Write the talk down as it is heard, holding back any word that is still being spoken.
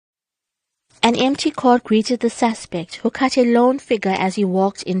An empty court greeted the suspect, who cut a lone figure as he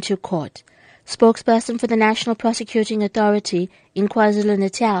walked into court. Spokesperson for the National Prosecuting Authority in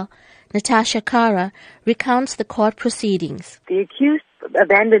KwaZulu-Natal, Natasha Kara, recounts the court proceedings. The accused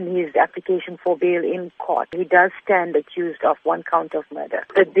abandoned his application for bail in court. He does stand accused of 1 count of murder,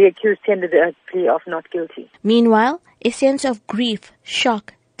 but the accused tendered a plea of not guilty. Meanwhile, a sense of grief,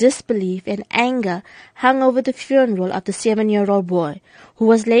 shock, disbelief and anger hung over the funeral of the 7-year-old boy, who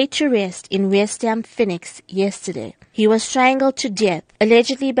was laid to rest in West Ham, Phoenix, yesterday. He was strangled to death,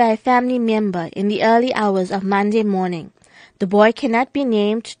 allegedly by a family member, in the early hours of Monday morning. The boy cannot be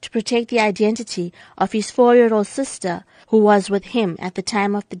named to protect the identity of his 4-year-old sister, who was with him at the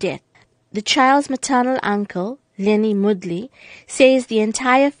time of the death. The child's maternal uncle, Lenny Mudley, says the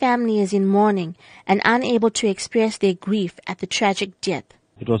entire family is in mourning and unable to express their grief at the tragic death.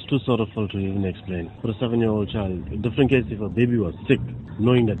 It was too sorrowful to even explain. For a 7-year-old child, a different case if a baby was sick,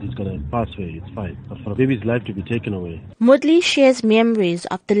 knowing that he's going to pass away, it's fine. But for a baby's life to be taken away. Mudley shares memories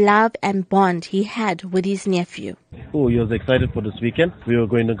of the love and bond he had with his nephew. Oh, he was excited for this weekend. We were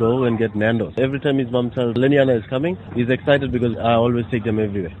going to go and get Nando's. Every time his mom tells Leniana is coming, he's excited because I always take them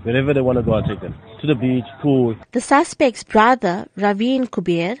everywhere. Wherever they want to go, I take them. To the beach, pool. The suspect's brother, Raveen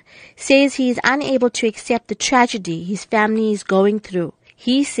Kubir, says he is unable to accept the tragedy his family is going through.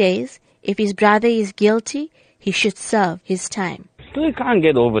 He says if his brother is guilty, he should serve his time. Still can't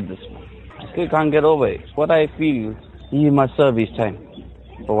get over this. Still can't get over it. What I feel, he must serve his time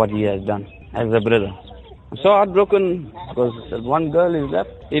for what he has done as a brother. I'm so heartbroken because one girl is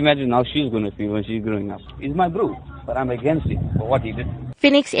left. Imagine how she's going to feel when she's growing up. He's my bro, but I'm against him for what he did.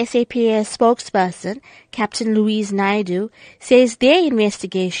 Phoenix SAPS spokesperson, Captain Louise Naidu, says their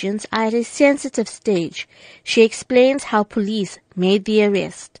investigations are at a sensitive stage. She explains how police made the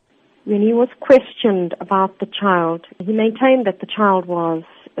arrest. When he was questioned about the child, he maintained that the child was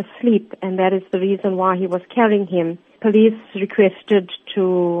asleep, and that is the reason why he was carrying him. Police requested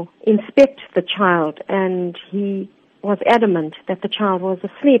to inspect the child, and he was adamant that the child was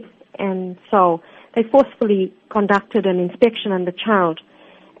asleep, and so they forcefully conducted an inspection on the child,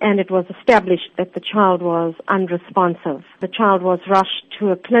 and it was established that the child was unresponsive. The child was rushed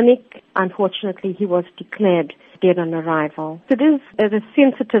to a clinic. Unfortunately, he was declared dead on arrival. It is at a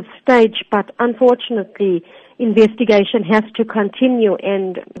sensitive stage, but unfortunately, investigation has to continue,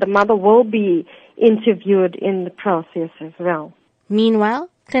 and the mother will be interviewed in the process as well. Meanwhile,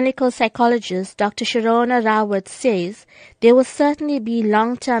 clinical psychologist Dr. Sharona Rawat says there will certainly be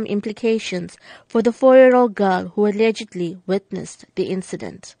long-term implications for the 4-year-old girl who allegedly witnessed the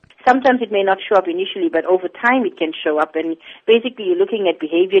incident. Sometimes it may not show up initially, but over time it can show up. And basically you're looking at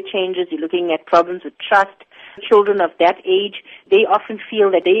behavior changes, you're looking at problems with trust. Children of that age, they often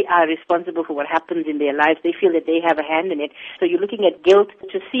feel that they are responsible for what happens in their lives. They feel that they have a hand in it. So you're looking at guilt.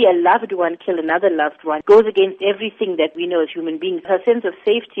 To see a loved one kill another loved one goes against everything that we know as human beings. Her sense of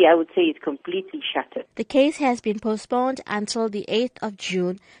safety, I would say, is completely shattered. The case has been postponed until the 8th of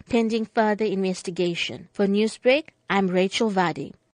June, pending further investigation. For Newsbreak, I'm Rachel Vadi.